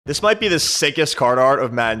This might be the sickest card art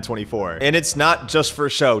of Madden 24. And it's not just for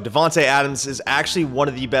show. Davante Adams is actually one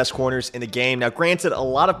of the best corners in the game. Now, granted, a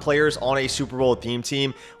lot of players on a Super Bowl theme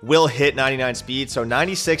team will hit 99 speed, so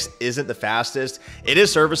 96 isn't the fastest. It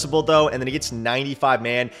is serviceable, though, and then he gets 95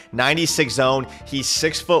 man, 96 zone. He's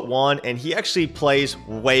 6'1", and he actually plays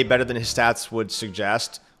way better than his stats would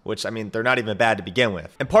suggest. Which, I mean, they're not even bad to begin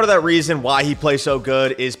with. And part of that reason why he plays so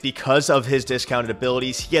good is because of his discounted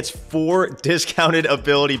abilities. He gets 4 discounted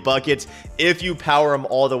ability buckets if you power him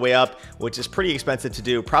all the way up, which is pretty expensive to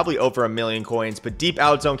do, probably over 1 million coins. But deep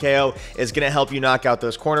out zone KO is going to help you knock out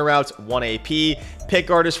those corner routes, 1 AP. Pick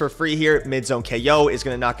guard is for free here. Mid zone KO is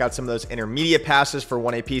going to knock out some of those intermediate passes for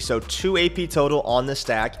 1 AP. So 2 AP total on the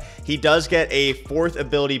stack. He does get a 4th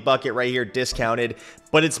ability bucket right here discounted,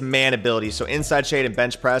 but it's man ability. So inside shade and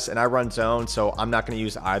bench press, and I run zone, so I'm not going to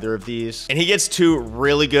use either of these. And he gets 2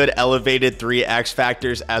 really good elevated 3 X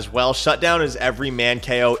factors as well. Shutdown is every man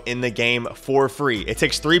KO in the game for free. It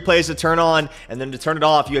takes 3 plays to turn on, and then to turn it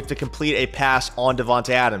off, you have to complete a pass on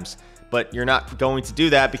Davante Adams. But you're not going to do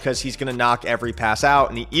that because he's going to knock every pass out.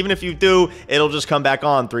 And even if you do, it'll just come back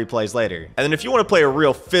on 3 plays later. And then if you want to play a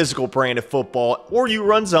real physical brand of football or you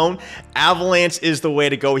run zone, Avalanche is the way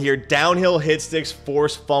to go here. Downhill hit sticks,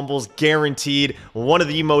 force fumbles, guaranteed. One of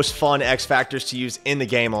the most fun X factors to use in the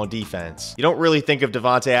game on defense. You don't really think of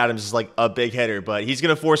Davante Adams as like a big hitter, but he's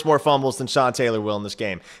going to force more fumbles than Sean Taylor will in this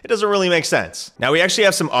game. It doesn't really make sense. Now, we actually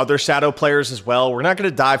have some other shadow players as well. We're not going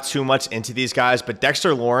to dive too much into these guys, but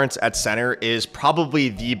Dexter Lawrence at center is probably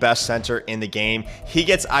the best center in the game. He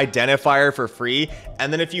gets identifier for free,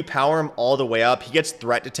 and then if you power him all the way up, he gets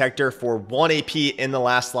threat detector for 1 AP in the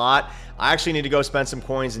last slot. I actually need to go spend some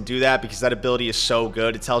coins and do that because that ability is so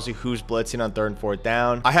good. It tells you who's blitzing on 3rd and 4th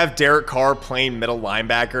down. I have Derek Carr playing middle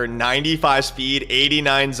linebacker, 95 speed,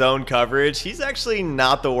 89 zone coverage. He's actually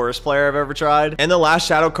not the worst player I've ever tried. And the last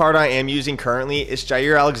shadow card I am using currently is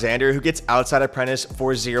Jair Alexander, who gets outside apprentice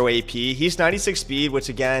for 0 AP. He's 96 speed, which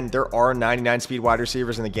again, there are 99 speed wide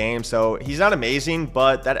receivers in the game, so he's not amazing,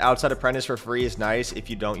 but that outside apprentice for free is nice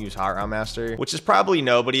if you don't use Hot Route Master, which is probably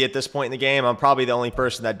nobody at this point in the game. I'm probably the only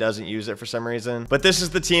person that doesn't use it for some reason. But this is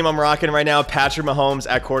the team I'm rocking right now. Patrick Mahomes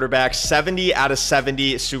at quarterback, 70 out of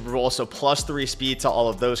 70 Super Bowl, so +3 speed to all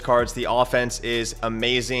of those cards. The offense is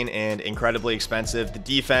amazing and incredibly expensive. The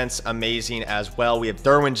defense, amazing as well. We have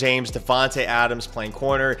Derwin James, Davante Adams playing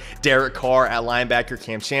corner, Derek Carr at linebacker,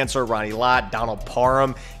 Cam Chancellor, Ronnie Lott, Donald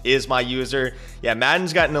Parham is my user. Yeah,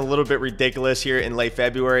 Madden's gotten a little bit ridiculous here in late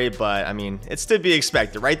February, but I mean, it's to be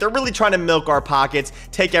expected, right? They're really trying to milk our pockets,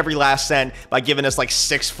 take every last cent by giving us like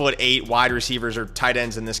 6'8" wide receivers, or tight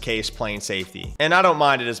ends in this case, playing safety. And I don't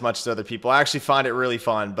mind it as much as other people. I actually find it really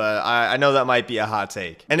fun, but I know that might be a hot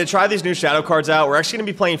take. And to try these new shadow cards out, we're actually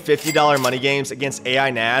gonna be playing $50 money games against AI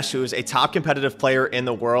Nash, who is a top competitive player in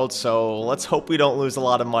the world, so let's hope we don't lose a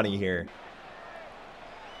lot of money here.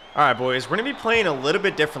 All right, boys, we're going to be playing a little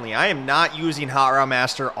bit differently. I am not using Hot Route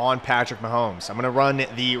Master on Patrick Mahomes. I'm going to run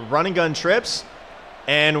the run and gun trips,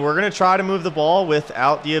 and we're going to try to move the ball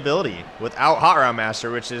without the ability, without Hot Route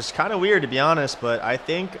Master, which is kind of weird, to be honest, but I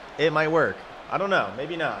think it might work. I don't know.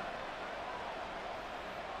 Maybe not.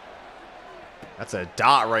 That's a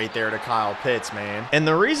dot right there to Kyle Pitts, man. And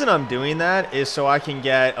the reason I'm doing that is so I can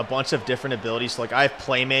get a bunch of different abilities. So, like, I have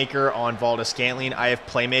Playmaker on Valdez Scantling. I have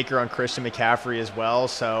Playmaker on Christian McCaffrey as well.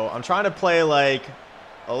 So I'm trying to play, like,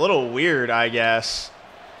 a little weird, I guess.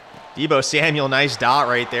 Deebo Samuel, nice dot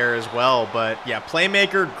right there as well. But, yeah,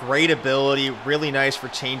 Playmaker, great ability. Really nice for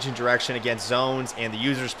changing direction against zones and the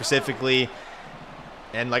user specifically.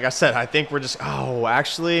 And like I said, I think we're just... Oh,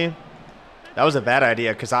 actually... That was a bad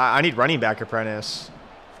idea because I need running back apprentice.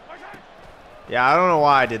 Yeah, I don't know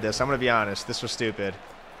why I did this. I'm going to be honest. This was stupid.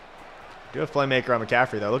 I do have Playmaker on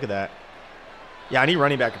McCaffrey, though. Look at that. Yeah, I need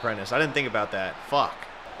running back apprentice. I didn't think about that. Fuck.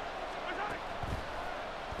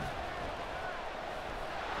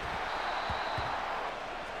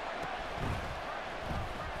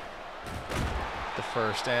 The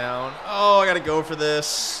first down. Oh, I got to go for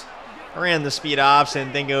this. I ran the speed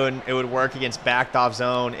option thinking it would work against backed off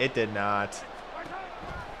zone. It did not.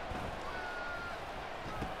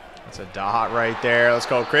 That's a dot right there. Let's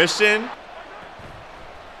go, Christian.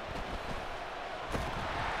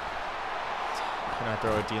 Can I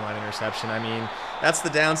throw a D-line interception? I mean, that's the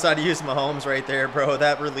downside of using Mahomes right there, bro.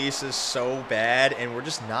 That release is so bad, and we're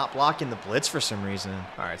just not blocking the blitz for some reason.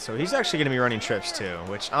 All right, so he's actually going to be running trips too,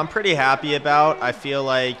 which I'm pretty happy about. I feel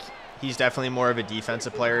like he's definitely more of a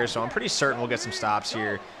defensive player, so I'm pretty certain we'll get some stops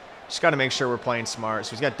here. Just got to make sure we're playing smart.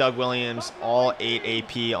 So he's got Doug Williams, all 8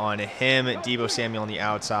 AP on him, Deebo Samuel on the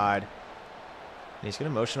outside. And he's going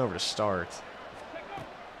to motion over to start.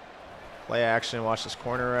 Play action. Watch this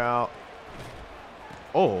corner route.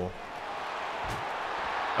 Oh.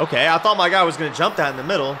 Okay, I thought my guy was going to jump that in the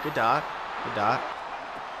middle. Good dot. Good dot.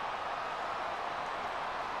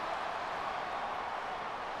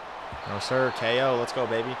 No, sir. KO. Let's go,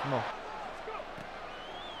 baby. Come on.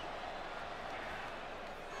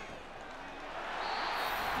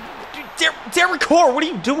 Dude, Derek Carr, what are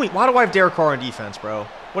you doing? Why do I have Derek Carr on defense, bro?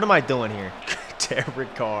 What am I doing here?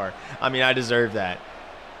 Derek Carr. I mean, I deserve that.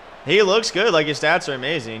 He looks good. Like, his stats are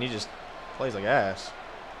amazing. He just plays like ass.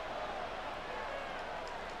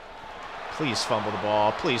 Please fumble the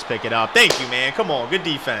ball. Please pick it up. Thank you, man. Come on. Good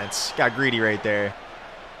defense. Got greedy right there.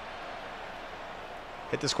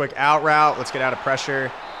 Hit this quick out route. Let's get out of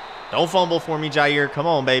pressure. Don't fumble for me, Jair. Come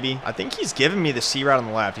on, baby. I think he's giving me the C route on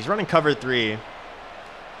the left. He's running cover 3.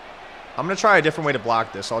 I'm going to try a different way to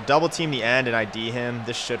block this. So I'll double team the end and ID him.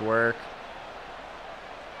 This should work.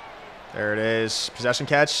 There it is. Possession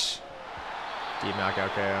catch. Deep knockout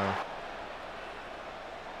KO.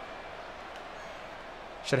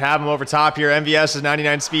 Should have him over top here. MVS is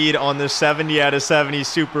 99 speed on the 70 out of 70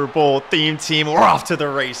 Super Bowl theme team. We're off to the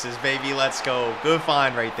races, baby. Let's go. Good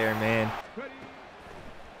find right there, man.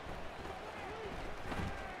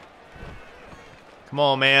 Come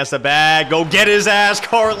on, man. That's the bag. Go get his ass,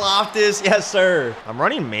 Karlaftis. Yes, sir. I'm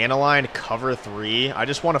running man line cover 3. I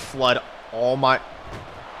just want to flood all my...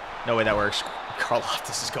 No way that works.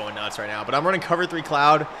 Karlaftis is going nuts right now. But I'm running cover 3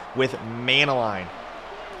 cloud with man line.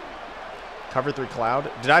 Cover 3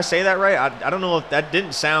 cloud. Did I say that right? I don't know if that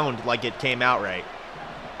didn't sound like it came out right.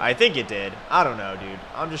 I think it did. I don't know, dude.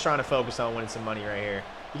 I'm just trying to focus on winning some money right here.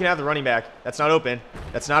 You can have the running back. That's not open.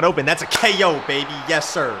 That's not open. That's a KO, baby. Yes,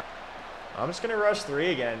 sir. I'm just going to rush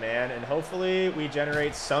 3 again, man. And hopefully we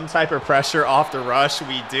generate some type of pressure off the rush.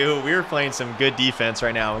 We do. We're playing some good defense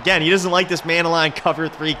right now. Again, he doesn't like this man line cover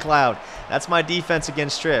 3 cloud. That's my defense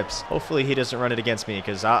against trips. Hopefully he doesn't run it against me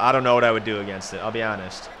because I don't know what I would do against it. I'll be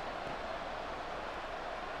honest.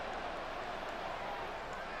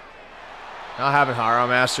 Not having Haro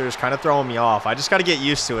Masters kind of throwing me off. I just got to get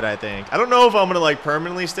used to it, I think. I don't know if I'm going to, like,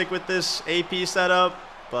 permanently stick with this AP setup,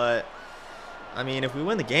 but, I mean, if we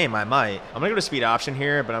win the game, I might. I'm going to go to speed option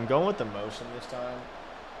here, but I'm going with the motion this time.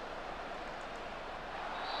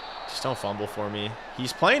 Just don't fumble for me.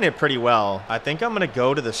 He's playing it pretty well. I think I'm going to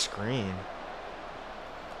go to the screen.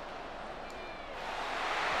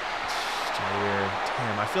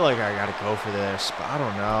 Damn, I feel like I got to go for this, but I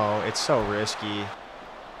don't know. It's so risky.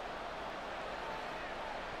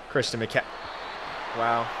 Christian McCaffrey.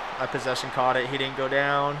 Wow. My possession caught it. He didn't go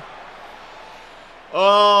down.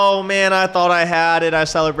 Oh, man. I thought I had it. I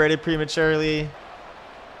celebrated prematurely.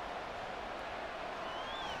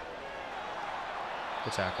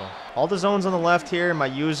 Good tackle. All the zones on the left here. My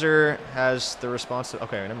user has the response to...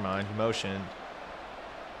 Okay, never mind. He motioned.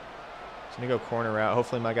 He's going to go corner route.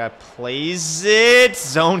 Hopefully my guy plays it.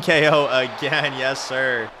 Zone KO again. Yes,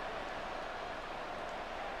 sir.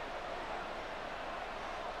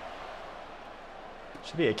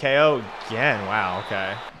 Should be a KO again. Wow,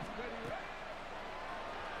 okay.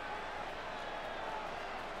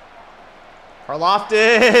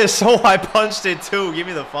 Karlaftis. Oh, I punched it too. Give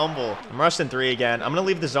me the fumble. I'm rushing 3 again. I'm going to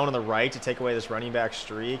leave the zone on the right to take away this running back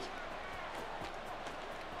streak.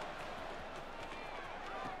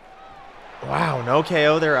 Wow, no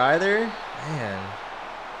KO there either. Man,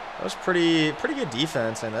 that was pretty good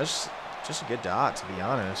defense, and that's just a good dot, to be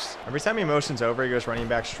honest. Every time he motions over, he goes running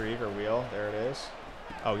back streak or wheel. There it is.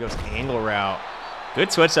 Oh, he goes angle route.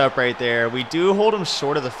 Good switch up right there. We do hold him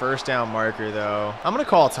short of the first down marker, though. I'm going to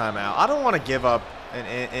call a timeout. I don't want to give up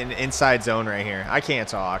an inside zone right here. I can't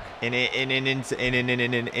talk. In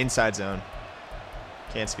an inside zone.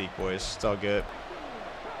 Can't speak, boys. It's all good.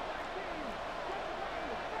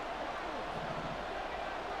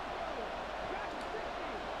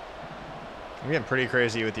 I'm getting pretty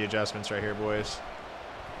crazy with the adjustments right here, boys.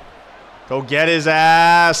 Go get his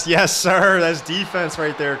ass. Yes, sir. That's defense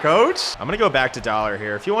right there, coach. I'm going to go back to dollar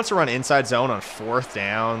here. If he wants to run inside zone on 4th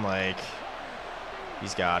down, like,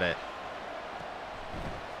 he's got it.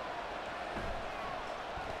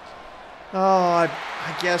 Oh, I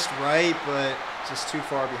guessed right, but just too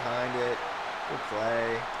far behind it. Good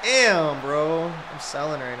play. Damn, bro. I'm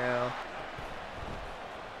selling right now.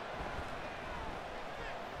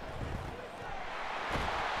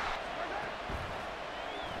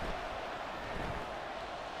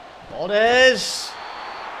 Valdez.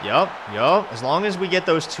 Yup. As long as we get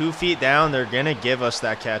those 2 feet down, they're going to give us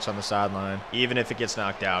that catch on the sideline, even if it gets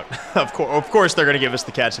knocked out. Of course, they're going to give us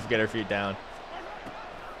the catch if we get our feet down.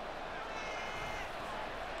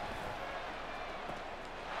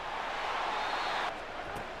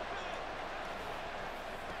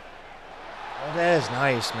 is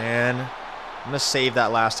nice, man. I'm going to save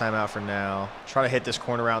that last time out for now. Try to hit this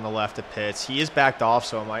corner out on the left of Pitts. He is backed off,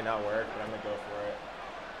 so it might not work, but I'm going to go for it.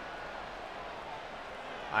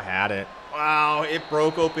 I had it. Wow, it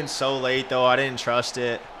broke open so late, though. I didn't trust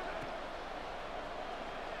it.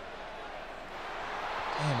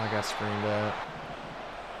 Damn, I got screamed at.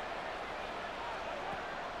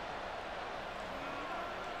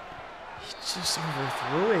 He just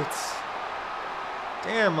overthrew it.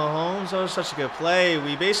 Damn, Mahomes, that was such a good play.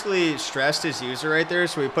 We basically stressed his user right there,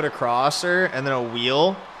 so we put a crosser and then a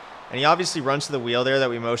wheel. And he obviously runs to the wheel there that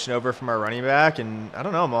we motioned over from our running back. And I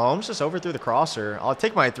don't know, Mahomes just overthrew the crosser. I'll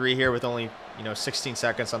take my 3 here with only, 16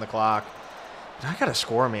 seconds on the clock. But I got to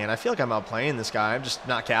score, man. I feel like I'm outplaying this guy. I'm just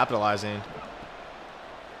not capitalizing.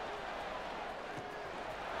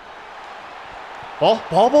 Ball.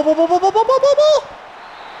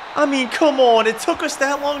 I mean, come on. It took us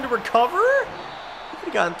that long to recover? We could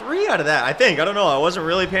have gotten 3 out of that, I think. I don't know. I wasn't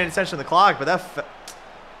really paying attention to the clock, but that...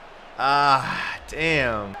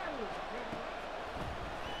 damn.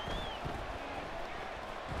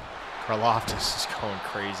 Karlaftis is going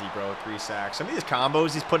crazy, bro. 3 sacks. Some of these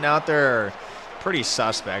combos he's putting out there are pretty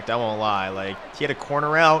suspect. I won't lie. Like, he had a corner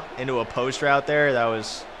route into a post route there. That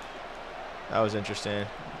was interesting.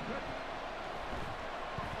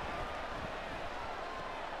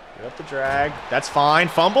 Get up the drag. That's fine.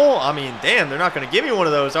 Fumble. I mean, damn, they're not going to give me one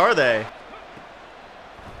of those, are they?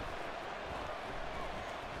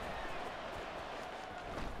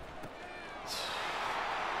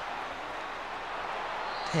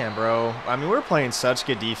 Damn, bro. I mean, we're playing such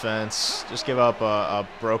good defense. Just give up a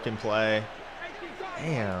broken play.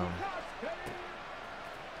 Damn.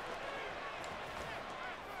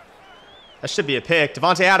 That should be a pick.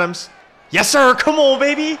 Davante Adams. Yes, sir. Come on,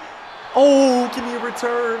 baby. Oh, give me a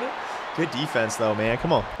return. Good defense, though, man.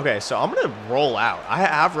 Come on. Okay, so I'm going to roll out. I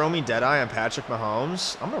have roaming Deadeye on Patrick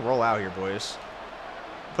Mahomes. I'm going to roll out here, boys.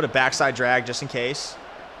 Put a backside drag just in case.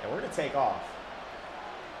 And we're going to take off.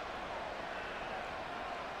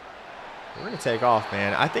 We're going to take off,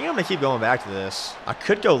 man. I think I'm going to keep going back to this. I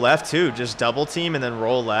could go left, too. Just double team and then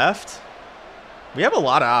roll left. We have a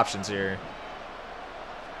lot of options here.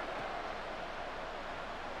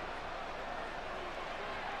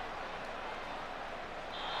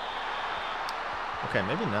 Okay,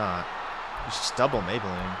 maybe not. It's just double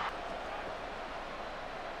Maybelline.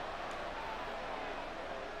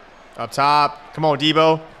 Up top. Come on,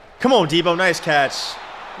 Debo. Come on, Debo. Nice catch.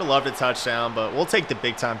 Would have loved a touchdown, but we'll take the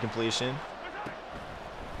big-time completion.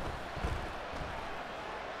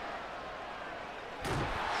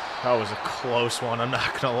 That was a close one. I'm not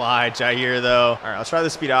going to lie. Jair, though. All right, let's try the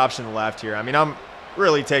speed option left here. I mean, I'm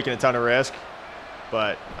really taking a ton of risk,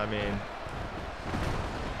 but, I mean,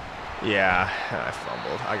 yeah, I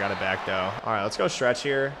fumbled. I got it back, though. All right, let's go stretch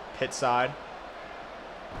here. Pit side.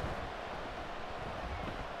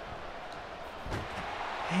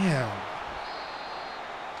 Damn.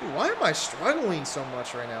 Dude, why am I struggling so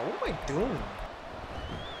much right now? What am I doing?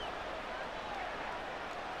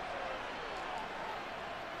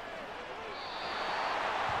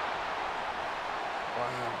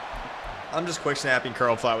 Wow. I'm just quick snapping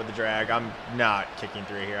curl flat with the drag. I'm not kicking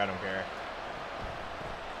 3 here. I don't care.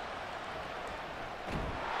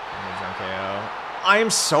 KO. I am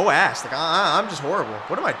so ass. Like, I'm just horrible.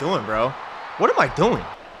 What am I doing, bro? What am I doing?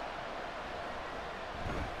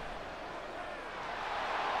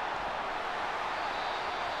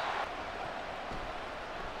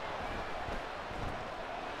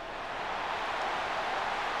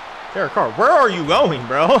 Derek Carr, where are you going,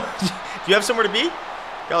 bro? Do you have somewhere to be?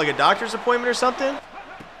 Got like a doctor's appointment or something?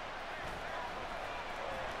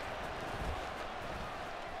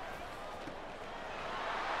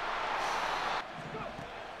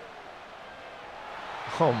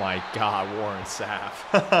 Oh my God, Warren Sapp.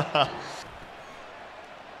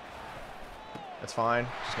 That's fine.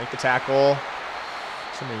 Just make the tackle.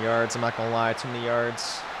 Too many yards, I'm not gonna lie, too many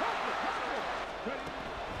yards.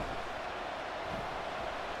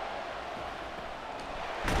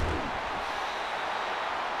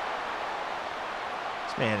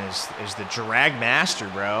 This man is the drag master,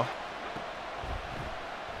 bro.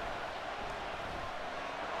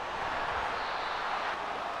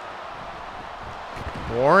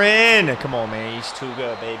 Warren! Come on, man. He's too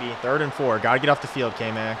good, baby. 3rd and 4. Gotta get off the field,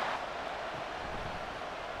 K-Mac.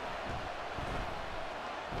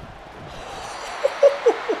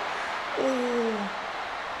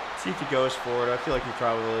 See if he goes for it. I feel like he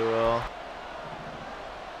probably will.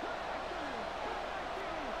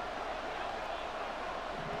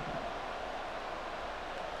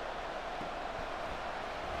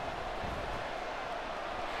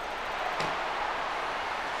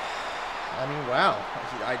 I mean, wow.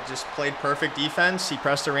 just played perfect defense. He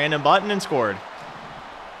pressed a random button and scored.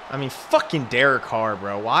 I mean, fucking Derek Carr,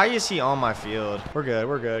 bro. Why is he on my field? We're good.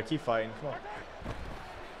 We're good. Keep fighting. Come on.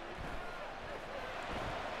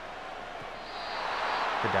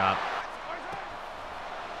 Good job.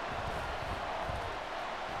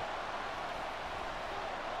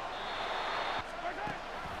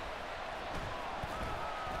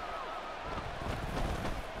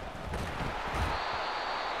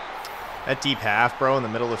 That deep half, bro, in the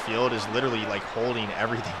middle of the field is literally like holding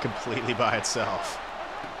everything completely by itself.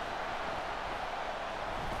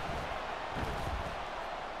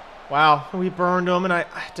 Wow, we burned him, and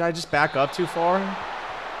did I just back up too far?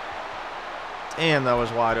 Damn, that was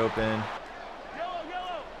wide open.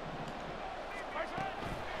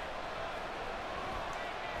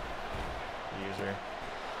 User.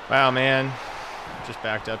 Wow, man. Just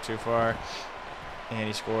backed up too far. And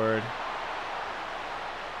he scored.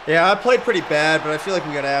 Yeah, I played pretty bad, but I feel like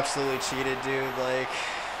we got absolutely cheated, dude. Like,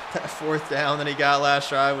 that 4th down that he got last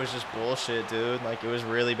drive was just bullshit, dude. Like, it was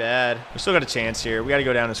really bad. We still got a chance here. We got to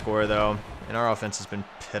go down and score, though. And our offense has been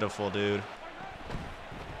pitiful, dude.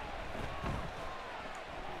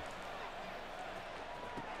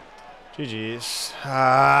 GG's.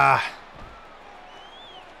 Ah.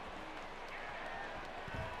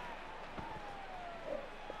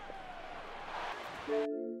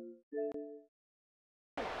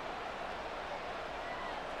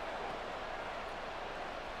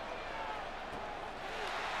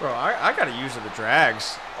 Bro, I gotta use the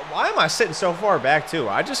drags. Why am I sitting so far back, too?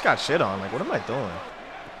 I just got shit on. Like, what am I doing?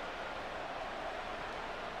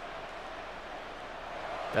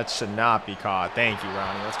 That should not be caught. Thank you,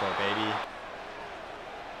 Ronnie. Let's go, baby.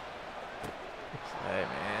 Hey,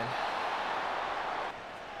 man.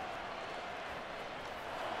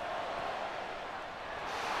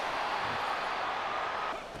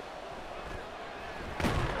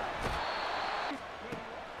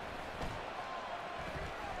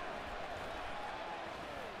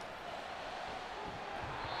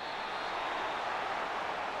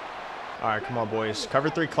 All right, come on, boys.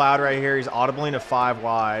 Cover 3 cloud right here. He's audibling to 5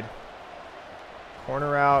 wide.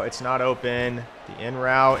 Corner route, it's not open. The in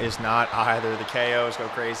route is not either. The KOs go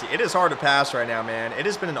crazy. It is hard to pass right now, man. It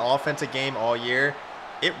has been an offensive game all year.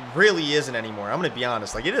 It really isn't anymore. I'm going to be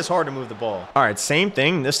honest. Like, it is hard to move the ball. All right, same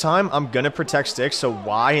thing. This time, I'm going to protect sticks. So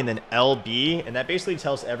Y and then LB. And that basically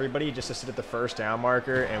tells everybody just to sit at the 1st down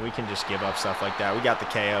marker. And we can just give up stuff like that. We got the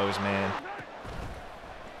KOs, man.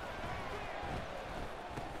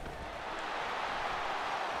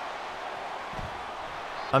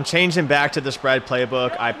 I'm changing back to the spread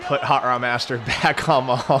playbook. I put Hot Route Master back on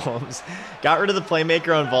Mahomes. Got rid of the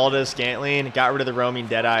playmaker on Valdez-Scantling. Got rid of the roaming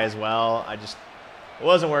Deadeye as well. It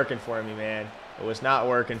wasn't working for me, man. It was not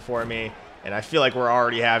working for me. And I feel like we're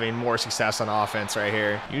already having more success on offense right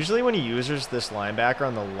here. Usually when he uses this linebacker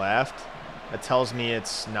on the left, that tells me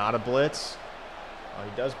it's not a blitz. Oh,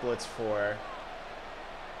 he does blitz 4.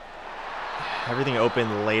 Everything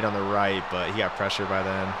open late on the right, but he got pressured by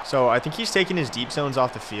then. So I think he's taking his deep zones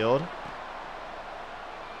off the field.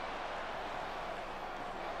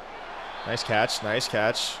 Nice catch. Nice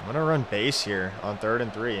catch. I'm going to run base here on 3rd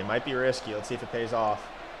and 3. It might be risky. Let's see if it pays off.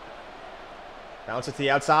 Bounce it to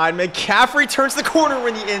the outside. McCaffrey turns the corner. We're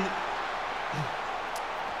in the end.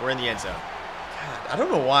 We're in the end zone. God, I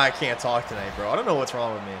don't know why I can't talk tonight, bro. I don't know what's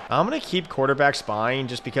wrong with me. I'm going to keep quarterback spying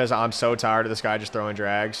just because I'm so tired of this guy just throwing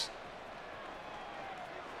drags.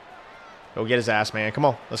 Go get his ass, man. Come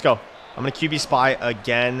on. Let's go. I'm going to QB spy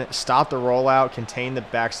again. Stop the rollout. Contain the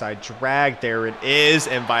backside drag. There it is.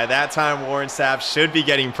 And by that time, Warren Sapp should be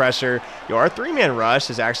getting pressure. Yo, our 3-man rush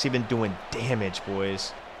has actually been doing damage,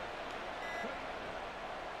 boys.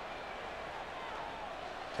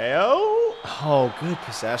 KO. Oh, good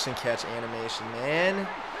possession catch animation, man.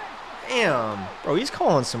 Damn. Bro, he's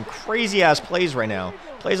calling some crazy-ass plays right now.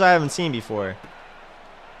 Plays I haven't seen before.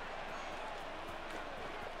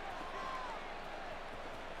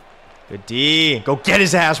 Good D. Go get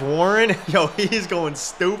his ass, Warren. Yo, he's going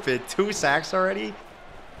stupid. 2 sacks already.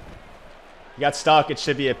 He got stuck. It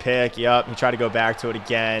should be a pick. Yup. He tried to go back to it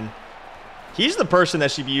again. He's the person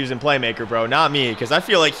that should be using playmaker, bro, not me, because I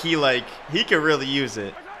feel like he could really use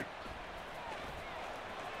it.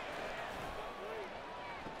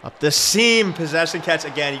 Up the seam. Possession catch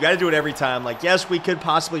again. You got to do it every time. Like, yes, we could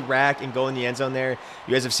possibly rack and go in the end zone there.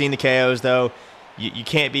 You guys have seen the KOs, though. You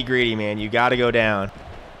can't be greedy, man. You got to go down.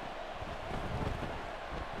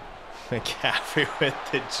 McCaffrey with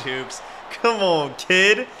the jukes. Come on,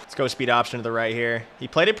 kid. Let's go speed option to the right here. He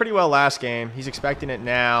played it pretty well last game. He's expecting it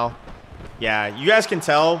now. Yeah, you guys can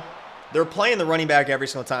tell they're playing the running back every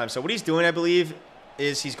single time. So what he's doing, I believe,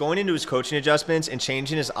 is he's going into his coaching adjustments and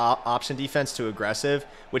changing his option defense to aggressive,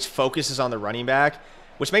 which focuses on the running back,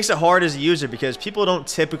 which makes it hard as a user because people don't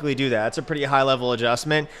typically do that. It's a pretty high-level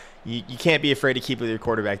adjustment. You can't be afraid to keep with your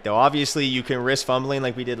quarterback, though. Obviously, you can risk fumbling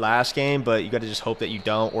like we did last game, but you got to just hope that you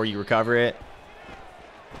don't or you recover it.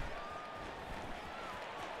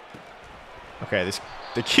 Okay,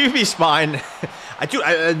 the QB spine.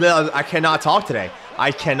 I cannot talk today.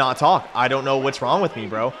 I cannot talk. I don't know what's wrong with me,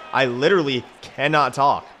 bro. I literally cannot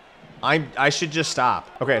talk. I should just stop.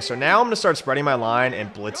 Okay, so now I'm going to start spreading my line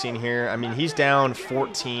and blitzing here. I mean, he's down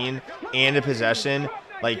 14 and a possession.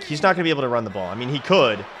 Like, he's not going to be able to run the ball. I mean, he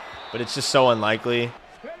could, but it's just so unlikely.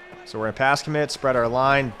 So we're going to pass commit, spread our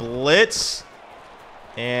line, blitz,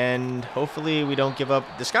 and hopefully we don't give up.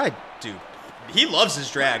 This guy, dude, he loves his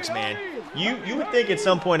drags, man. You would think at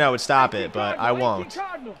some point I would stop it, but I won't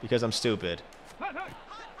because I'm stupid.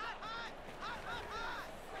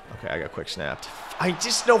 Okay, I got quick snapped. I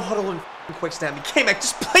just know huddle and quick snap. You can't,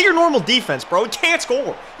 just play your normal defense, bro. You can't score.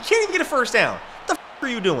 You can't even get a first down. What the are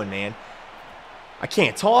you doing, man? I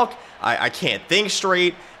can't talk. I can't think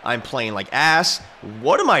straight. I'm playing like ass.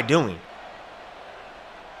 What am I doing?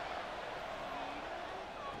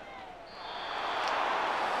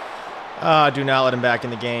 Do not let him back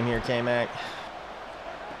in the game here, K-Mac.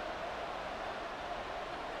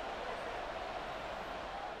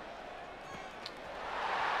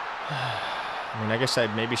 I mean, I guess I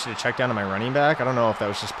maybe should have checked down to my running back. I don't know if that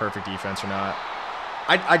was just perfect defense or not.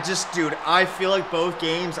 Dude, I feel like both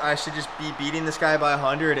games I should just be beating this guy by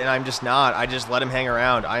 100, and I'm just not. I just let him hang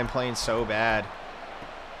around. I am playing so bad.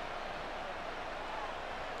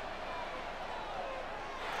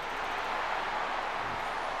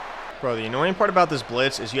 Bro, the annoying part about this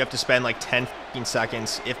blitz is you have to spend like 10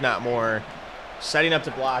 seconds, if not more, setting up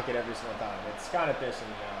to block it every single time. It's kind of pissing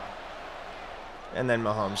me off. And then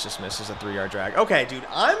Mahomes just misses a 3-yard drag. Okay, dude,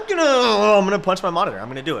 I'm gonna punch my monitor. I'm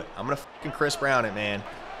gonna do it. I'm gonna fucking Chris Brown it, man.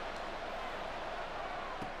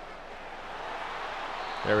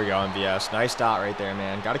 There we go, MVS. Nice dot right there,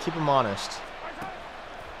 man. Got to keep him honest.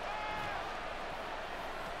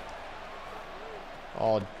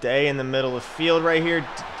 All day in the middle of the field right here.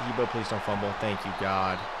 Debo, please don't fumble. Thank you,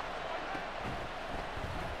 God.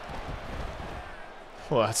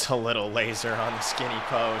 Well, that's a little laser on the skinny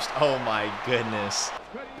post. Oh, my goodness.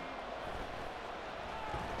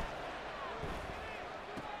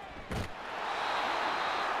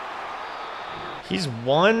 He's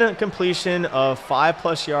one completion of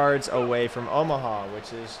 5+ yards away from Omaha,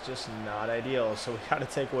 which is just not ideal. So we got to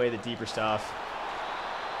take away the deeper stuff.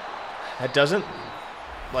 That doesn't,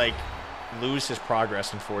 like, lose his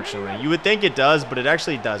progress, unfortunately. You would think it does, but it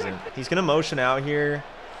actually doesn't. He's going to motion out here.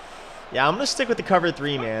 Yeah, I'm going to stick with the cover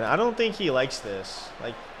 3, man. I don't think he likes this.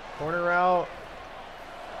 Like, corner route.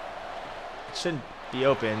 It shouldn't be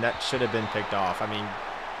open. That should have been picked off. I mean,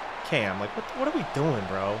 Cam, like, what are we doing,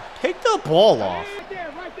 bro? Take the ball off. Right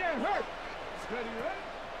there, hurt. Ready, ready.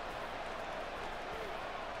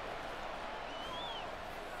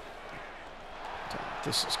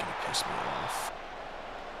 This is gonna piss me off.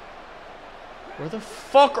 Where the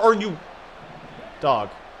fuck are you? Dog.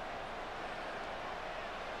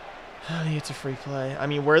 It's a free play. I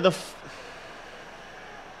mean, where the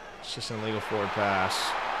it's just an illegal forward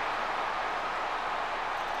pass.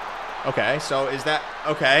 Okay, so is that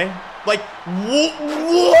okay? Like,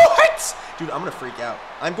 what? Dude, I'm gonna freak out.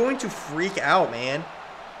 I'm going to freak out, man.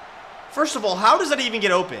 First of all, how does that even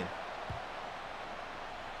get open?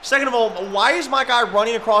 Second of all, why is my guy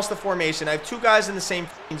running across the formation? I have two guys in the same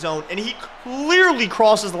zone, and he clearly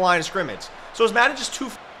crosses the line of scrimmage. So is Madden just too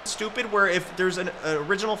stupid where if there's an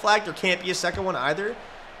original flag, there can't be a second one either?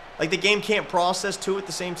 Like, the game can't process two at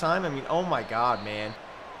the same time? I mean, oh my God, man.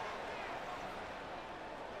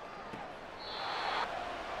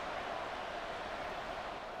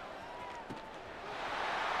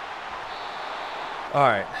 All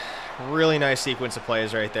right. Really nice sequence of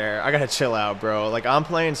plays right there. I got to chill out, bro. Like, I'm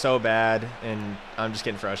playing so bad, and I'm just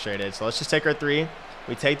getting frustrated. So let's just take our 3.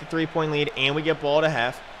 We take the 3-point lead, and we get ball to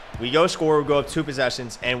half. We go score. We go up 2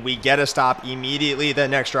 possessions, and we get a stop immediately the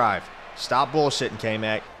next drive. Stop bullshitting,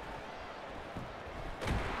 K-Mac.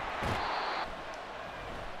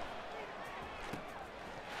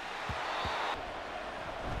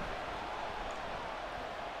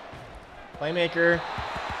 Playmaker.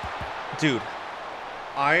 Dude.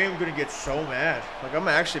 I am going to get so mad. Like, I'm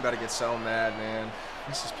actually about to get so mad, man.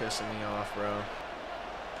 This is pissing me off, bro.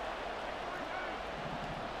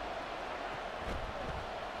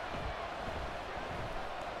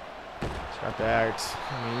 Got backed.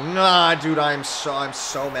 I mean, nah, dude, I'm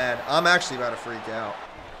so mad. I'm actually about to freak out.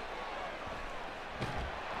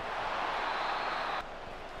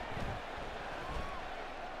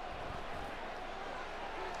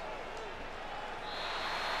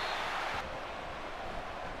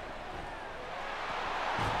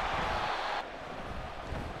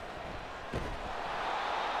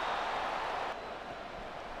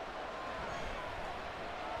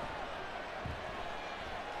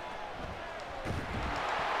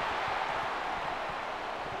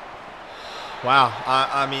 Wow.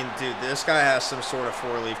 I mean, dude, this guy has some sort of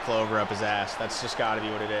four-leaf clover up his ass. That's just got to be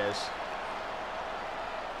what it is.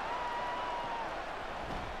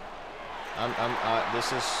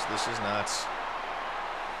 This is nuts.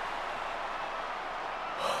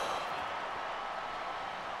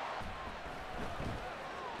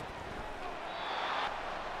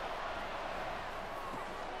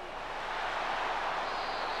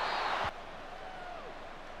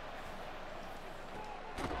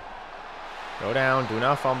 Go down. Do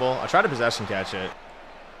not fumble. I tried to possession catch it.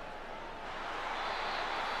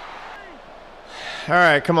 All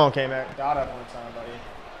right, come on, K-Mac. Dot up one time, buddy.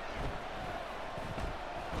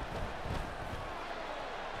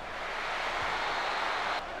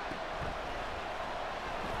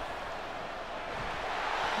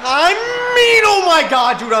 I mean, oh my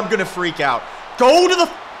God, dude, I'm going to freak out. Go to the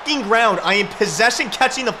fucking ground. I am possession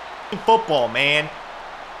catching the fucking football, man.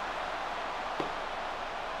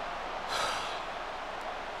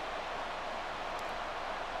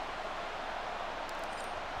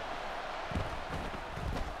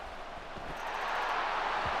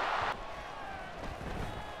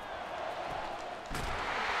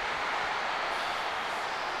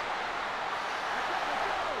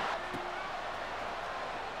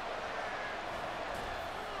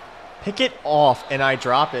 Pick it off, and I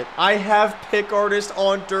drop it. I have pick artist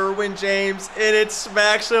on Derwin James, and it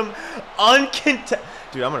smacks him uncontested.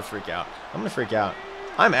 Dude, I'm going to freak out. I'm going to freak out.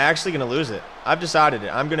 I'm actually going to lose it. I've decided it.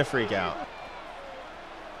 I'm going to freak out.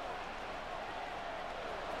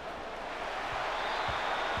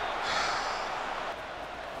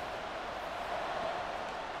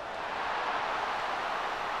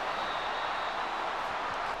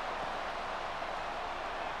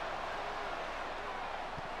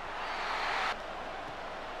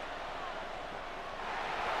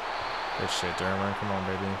 Good shit, Derwin. Come on,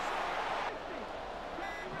 baby.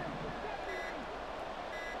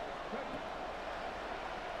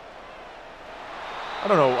 I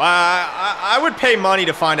don't know. I would pay money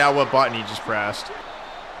to find out what button he just pressed.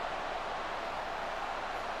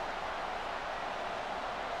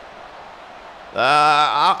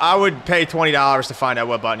 I would pay $20 to find out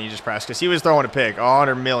what button he just pressed because he was throwing a pick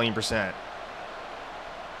 100,000,000%.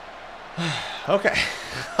 Okay.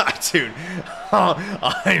 Dude,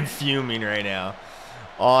 I'm fuming right now.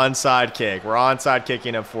 Onside kick. We're onside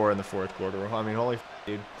kicking up 4 in the fourth quarter. I mean, holy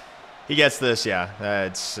dude. He gets this, yeah.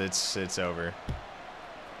 It's over.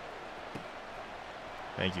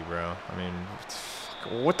 Thank you, bro. I mean,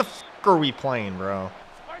 what the f are we playing, bro?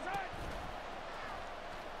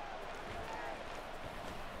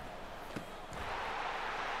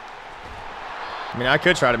 I mean, I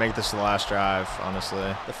could try to make this the last drive,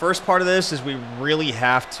 honestly. The first part of this is we really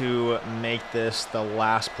have to make this the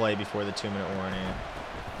last play before the 2-minute warning.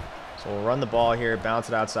 So we'll run the ball here, bounce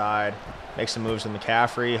it outside, make some moves with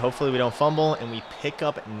McCaffrey. Hopefully we don't fumble, and we pick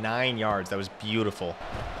up 9 yards. That was beautiful.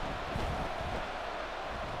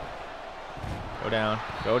 Go down.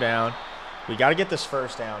 Go down. We got to get this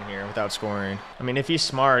first down here without scoring. I mean, if he's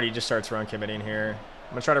smart, he just starts run committing here. I'm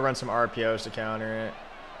going to try to run some RPOs to counter it.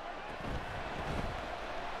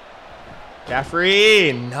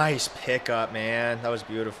 Caffrey, nice pickup, man. That was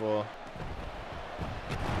beautiful.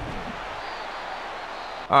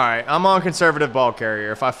 All right, I'm on conservative ball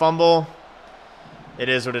carrier. If I fumble, it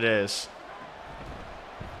is what it is.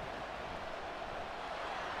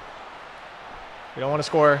 We don't want to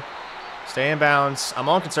score. Stay in bounds. I'm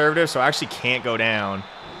on conservative, so I actually can't go down.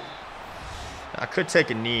 I could take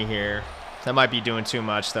a knee here. That might be doing too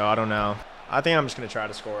much, though. I don't know. I think I'm just going to try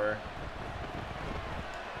to score.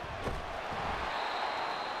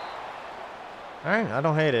 All right, I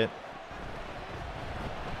don't hate it.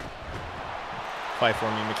 Fight for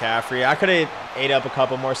me, McCaffrey. I could have ate up a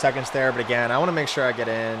couple more seconds there, but again, I want to make sure I get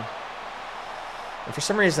in. And for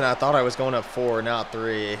some reason, I thought I was going up 4, not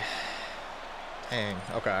 3. Dang,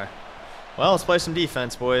 okay. Well, let's play some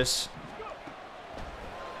defense, boys.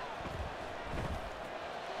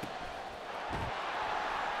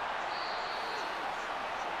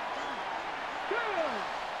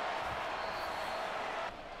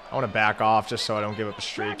 I want to back off just so I don't give up a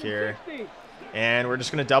streak here. And we're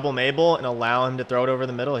just going to double Mabel and allow him to throw it over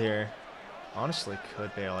the middle here. Honestly,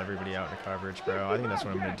 could bail everybody out into coverage, bro. I think that's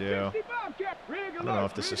what I'm going to do. I don't know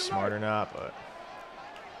if this is smart or not, but...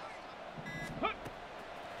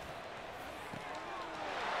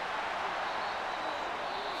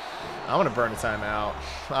 I'm going to burn a timeout.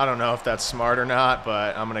 I don't know if that's smart or not,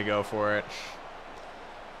 but I'm going to go for it.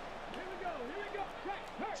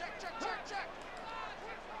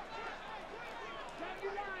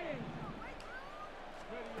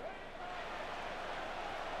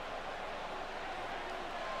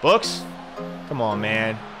 Books. Come on,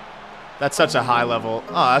 man. That's such a high level.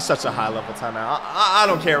 Oh, that's such a high level timeout. I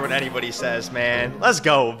don't care what anybody says, man. Let's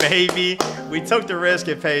go, baby. We took the risk.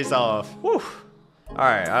 It pays off. Whew. All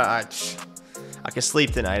right. I can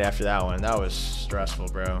sleep tonight after that one. That was stressful,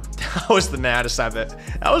 bro. That was the maddest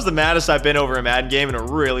I've been over a Madden game in a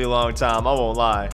really long time. I won't lie.